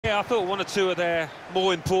Yeah, I thought one or two of their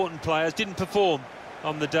more important players didn't perform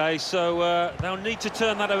on the day, so they'll need to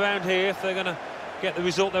turn that around here if they're going to get the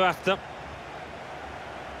result they're after.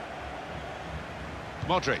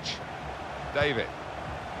 Modric, David,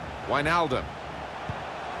 Wijnaldum.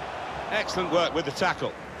 Excellent work with the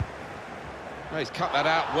tackle. Well, he's cut that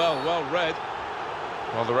out well read.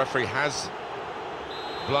 Well, the referee has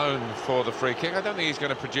blown for the free kick. I don't think he's going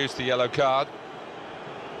to produce the yellow card.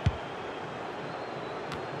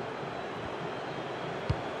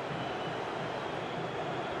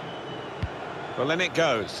 Well, then it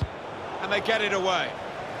goes. And they get it away.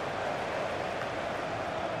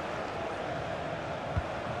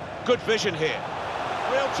 Good vision here.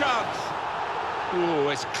 Real chance. Ooh,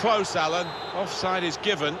 it's close, Alan. Offside is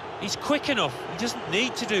given. He's quick enough. He doesn't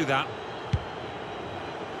need to do that.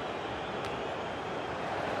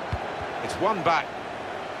 It's one back.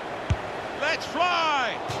 Let's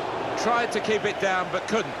fly! Tried to keep it down, but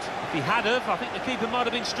couldn't. If he had have, I think the keeper might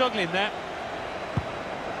have been struggling there.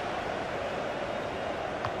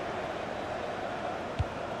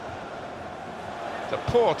 It's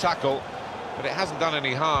a poor tackle, but it hasn't done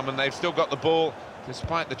any harm, and they've still got the ball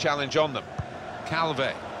despite the challenge on them.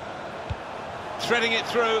 Calve. Threading it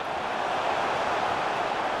through.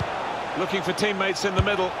 Looking for teammates in the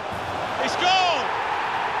middle. He scored!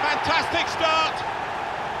 Fantastic start.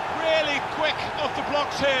 Really quick off the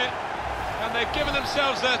blocks here. And they've given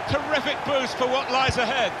themselves a terrific boost for what lies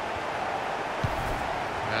ahead.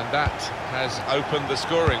 And that has opened the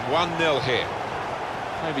scoring. 1-0 here.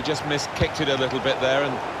 Maybe just kicked it a little bit there,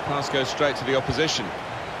 and pass goes straight to the opposition.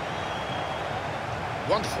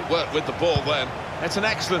 Wonderful work with the ball then. It's an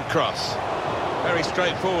excellent cross. Very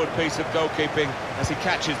straightforward piece of goalkeeping as he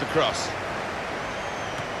catches the cross.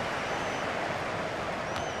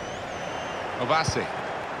 Obasi.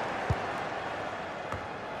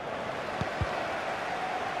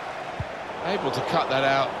 Able to cut that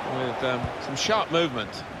out with some sharp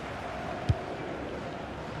movement.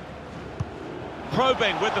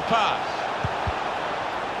 Probing with the pass.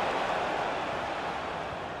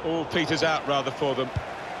 All peters out rather for them.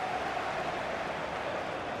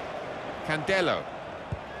 Candelo.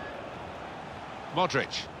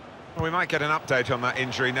 Modric. Well, we might get an update on that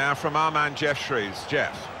injury now from our man Jeff Shreves.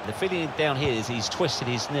 Jeff. The feeling down here is he's twisted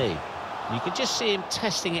his knee. You can just see him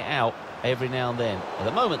testing it out every now and then. At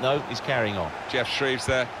the moment, though, he's carrying on. Jeff Shreves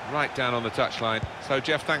there, right down on the touchline. So,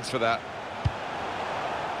 Jeff, thanks for that.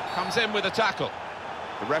 Comes in with a tackle.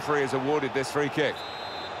 The referee has awarded this free kick.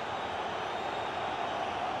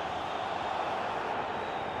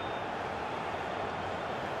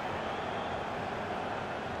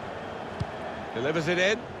 Delivers it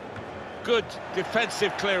in. Good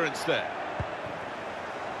defensive clearance there.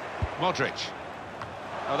 Modric.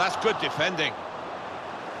 Oh, that's good defending.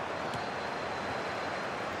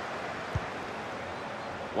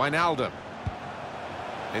 Wijnaldum.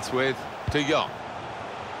 It's with De Jong.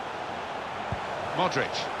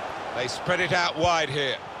 Modric. They spread it out wide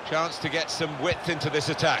here. Chance to get some width into this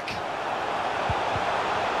attack.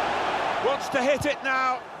 Wants to hit it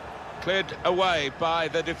now. Cleared away by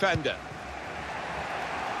the defender.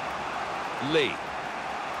 Lee.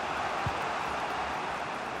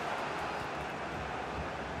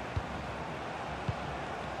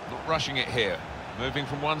 Not rushing it here. Moving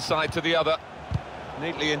from one side to the other.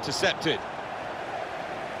 Neatly intercepted.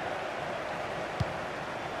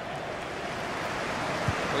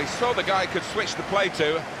 Well, he saw the guy could switch the play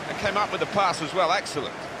to and came up with the pass as well.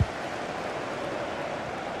 Excellent.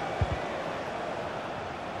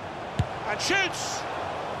 And shoots!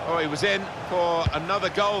 Oh, he was in for another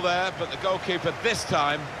goal there, but the goalkeeper this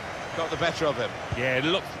time got the better of him. Yeah,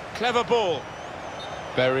 look. Clever ball.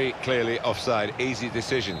 Very clearly offside. Easy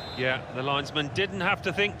decision. Yeah, the linesman didn't have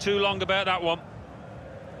to think too long about that one.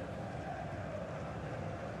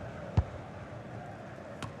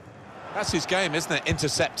 That's his game, isn't it?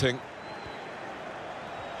 Intercepting.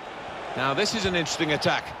 Now, this is an interesting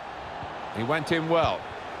attack. He went in well.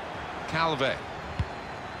 Calve.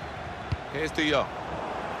 Here's De Jong.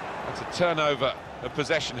 That's a turnover of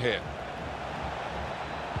possession here.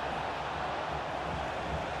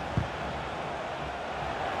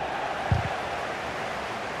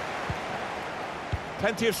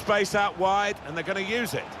 Plenty of space out wide, and they're going to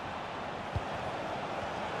use it.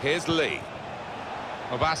 Here's Lee.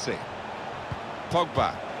 Obasi.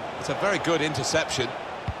 Pogba. It's a very good interception.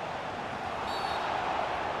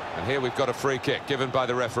 And here we've got a free kick given by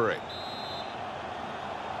the referee.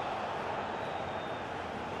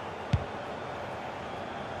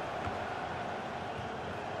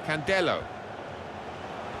 Candelo.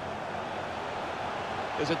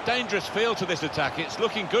 There's a dangerous feel to this attack. It's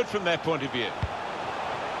looking good from their point of view.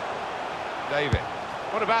 David.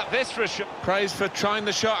 What about this for a shot? Praise for trying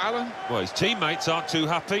the shot, Alan. Well, his teammates aren't too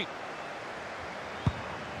happy.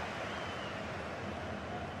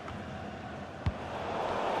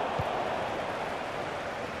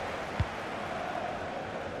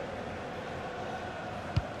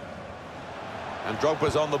 And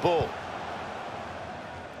Drogba's on the ball.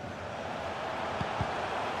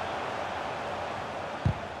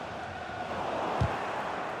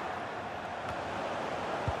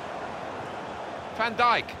 Van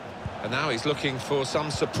Dijk. And now he's looking for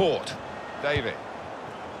some support. David.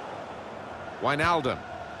 Wijnaldum.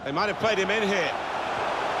 They might have played him in here.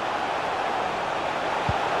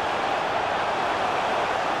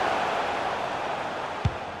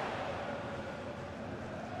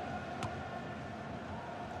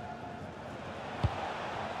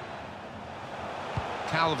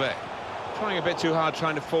 Calvert. Trying a bit too hard,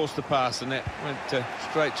 trying to force the pass, and it went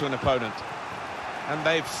straight to an opponent. And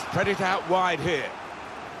they've spread it out wide here.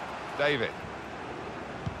 David.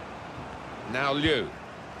 Now Liu.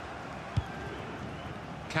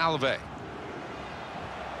 Calvert.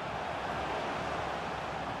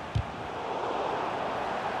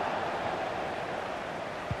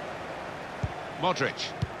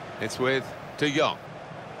 Modric. It's with De Jong.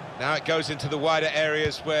 Now it goes into the wider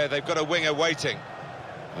areas where they've got a winger waiting.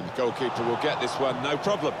 And the goalkeeper will get this one, no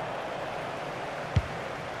problem.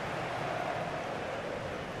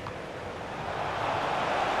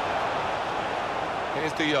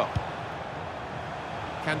 Here's De Jong.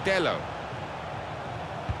 Candelo.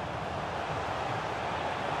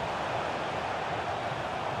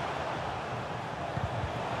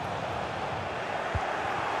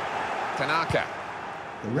 Tanaka.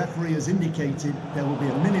 The referee has indicated there will be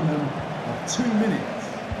a minimum of 2 minutes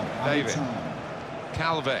of added David. time.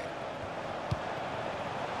 Calvert.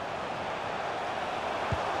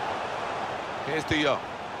 Here's De Jong.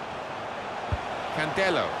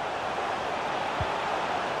 Candelo.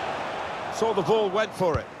 Saw the ball, went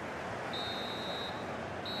for it.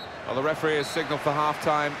 Well, the referee has signalled for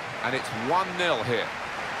half-time, and it's 1-0 here.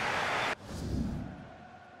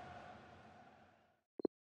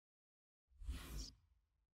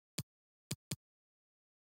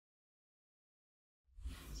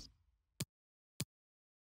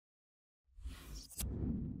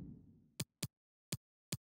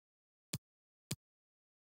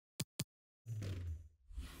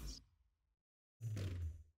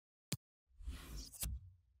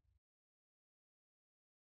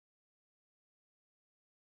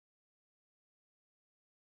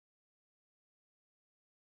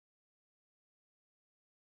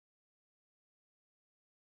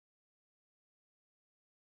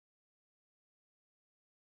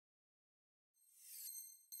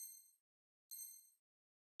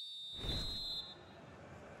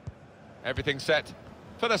 Everything set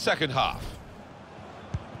for the second half.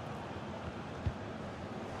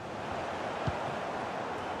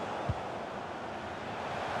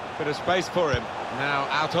 Bit of space for him. Now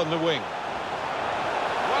out on the wing.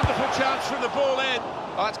 Wonderful chance from the ball in.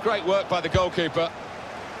 Oh, that's great work by the goalkeeper.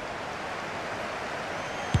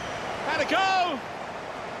 Had a go!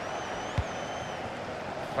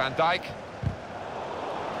 Van Dijk.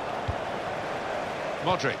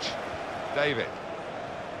 Modric. David.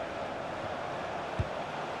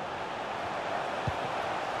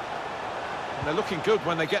 And they're looking good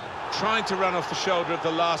when they get trying to run off the shoulder of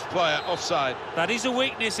the last player, offside. That is a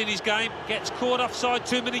weakness in his game. Gets caught offside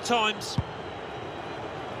too many times.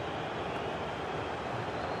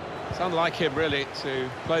 It's unlike him, really, to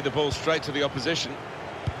play the ball straight to the opposition.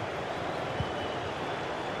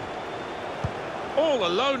 All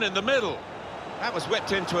alone in the middle. That was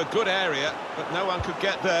whipped into a good area, but no one could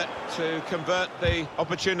get there to convert the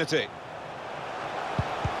opportunity.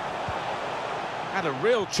 Had a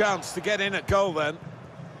real chance to get in at goal then.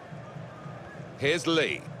 Here's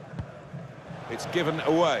Lee. It's given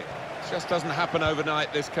away. It just doesn't happen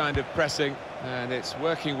overnight, this kind of pressing, and it's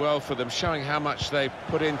working well for them, showing how much they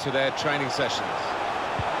put into their training sessions.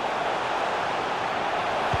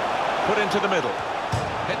 Put into the middle.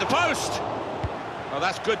 Hit the post! Oh,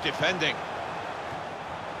 that's good defending.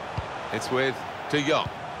 It's with De Jong.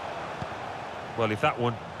 Well, if that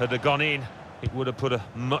one had gone in, it would have put a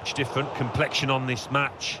much different complexion on this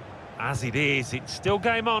match. As it is, it's still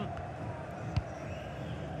game on.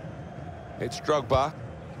 It's Drogba.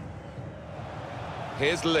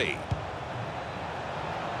 Here's Lee.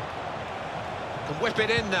 Can whip it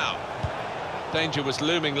in now. Danger was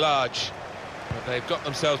looming large, but they've got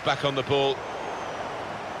themselves back on the ball.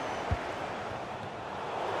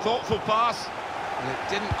 Thoughtful pass, and it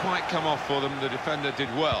didn't quite come off for them. The defender did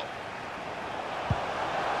well.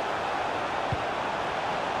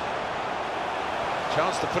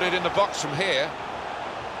 Chance to put it in the box from here.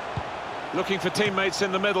 Looking for teammates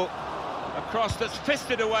in the middle. A cross that's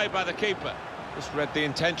fisted away by the keeper. Just read the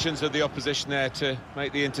intentions of the opposition there to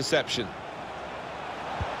make the interception.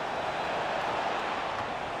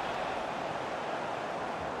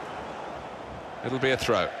 It'll be a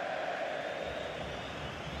throw.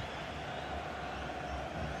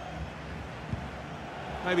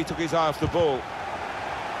 Maybe took his eye off the ball.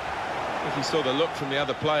 I think he saw the look from the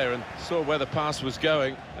other player and saw where the pass was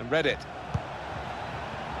going and read it.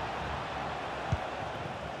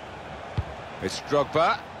 It's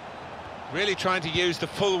Drogba. Really trying to use the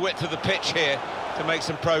full width of the pitch here to make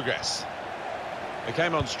some progress. They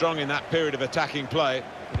came on strong in that period of attacking play,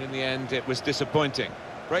 but in the end it was disappointing.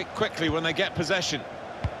 Break quickly when they get possession.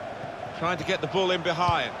 Trying to get the ball in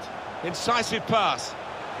behind. Incisive pass.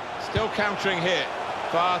 Still countering here.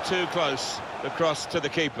 Far too close. The cross to the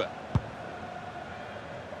keeper.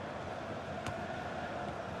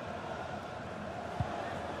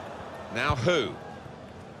 Now who?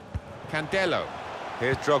 Candelo.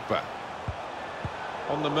 Here's Drogba.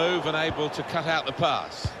 On the move and able to cut out the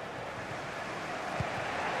pass.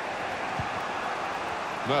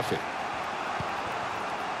 Murphy.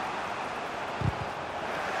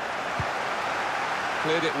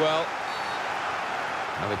 Cleared it well.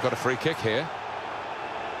 Now they've got a free kick here.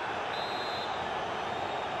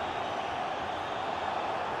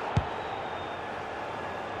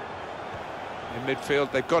 In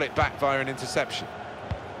midfield, they've got it back via an interception.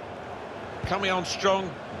 Coming on strong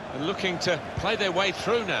and looking to play their way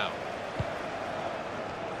through now.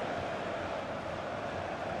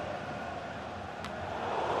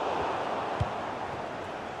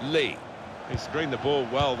 Lee. He screened the ball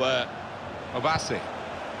well there. Obasi.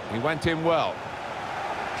 He went in well.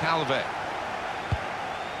 Calvert.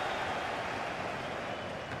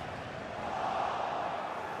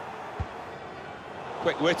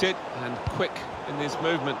 Quick-witted and quick in his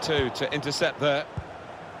movement too to intercept there.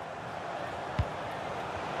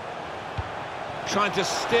 Trying to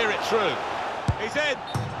steer it through. He's in.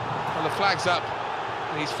 Well, the flag's up.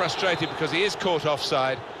 He's frustrated because he is caught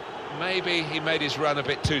offside. Maybe he made his run a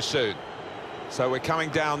bit too soon. So we're coming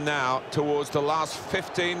down now towards the last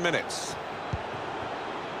 15 minutes.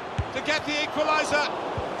 To get the equaliser.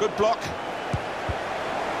 Good block.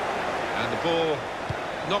 And the ball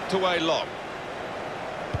knocked away long.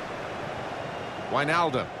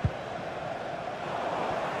 Wijnaldum.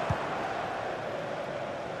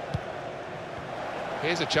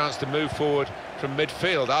 Here's a chance to move forward from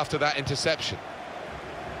midfield after that interception.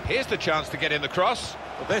 Here's the chance to get in the cross.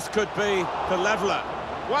 Well, this could be the leveller.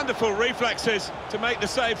 Wonderful reflexes to make the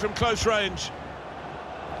save from close range.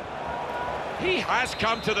 He has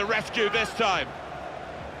come to the rescue this time.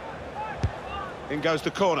 In goes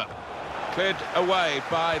the corner. Cleared away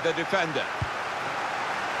by the defender.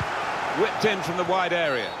 Whipped in from the wide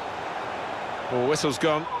area. Well, whistle's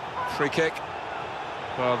gone. Free kick.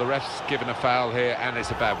 Well, the ref's given a foul here, and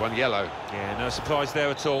it's a bad one, yellow. Yeah, no surprise there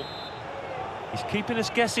at all. He's keeping us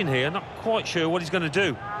guessing here, not quite sure what he's going to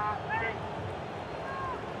do.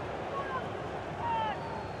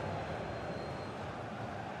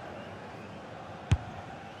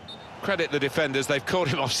 Credit the defenders, they've caught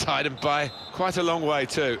him offside and by quite a long way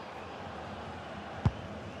too.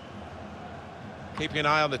 Keeping an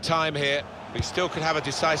eye on the time here, we still could have a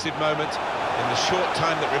decisive moment in the short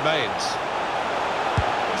time that remains.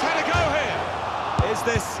 He's had a go here. Is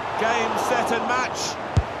this game set and match?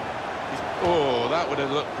 Oh, that would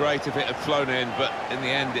have looked great if it had flown in, but in the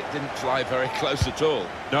end it didn't fly very close at all.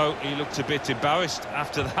 No, he looked a bit embarrassed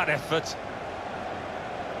after that effort.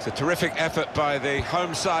 It's a terrific effort by the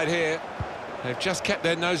home side here. They've just kept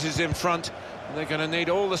their noses in front, and they're going to need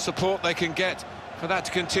all the support they can get for that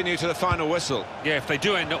to continue to the final whistle. Yeah, if they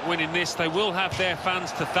do end up winning this, they will have their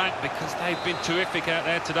fans to thank because they've been terrific out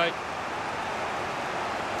there today.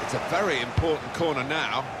 It's a very important corner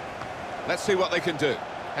now. Let's see what they can do.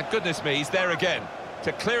 And goodness me, he's there again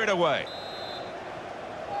to clear it away.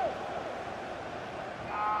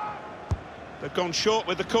 They've gone short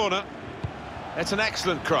with the corner. It's an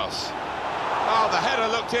excellent cross. Oh, the header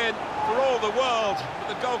looked in for all the world, but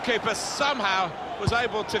the goalkeeper somehow was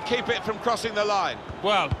able to keep it from crossing the line.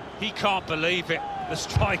 Well, he can't believe it. The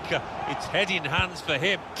striker, it's head in hands for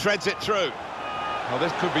him. Threads it through. Well,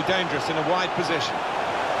 this could be dangerous in a wide position.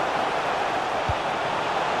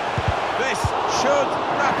 This should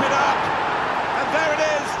wrap it up. And there it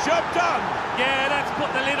is, job done. Yeah, that's put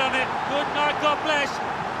the lid on it. Good night, God bless.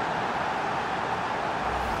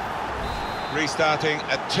 Restarting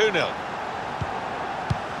at 2-0.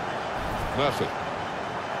 Murphy.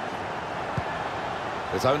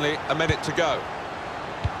 There's only a minute to go.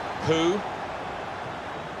 Who?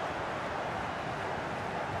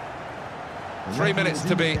 3 minutes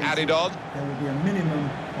to be added on. There will be a minimum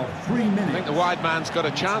of 3 minutes. I think the wide man's got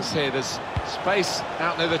a chance here. There's space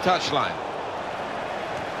out near the touchline.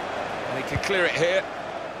 And he can clear it here.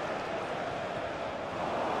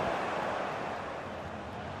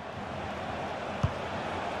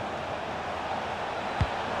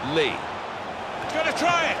 Lee. Going to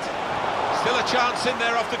try it. Still a chance in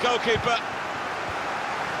there off the goalkeeper.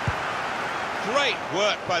 Great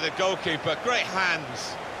work by the goalkeeper, great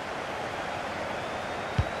hands.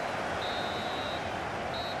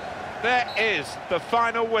 There is the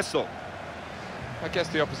final whistle. I guess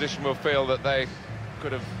the opposition will feel that they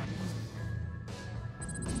could have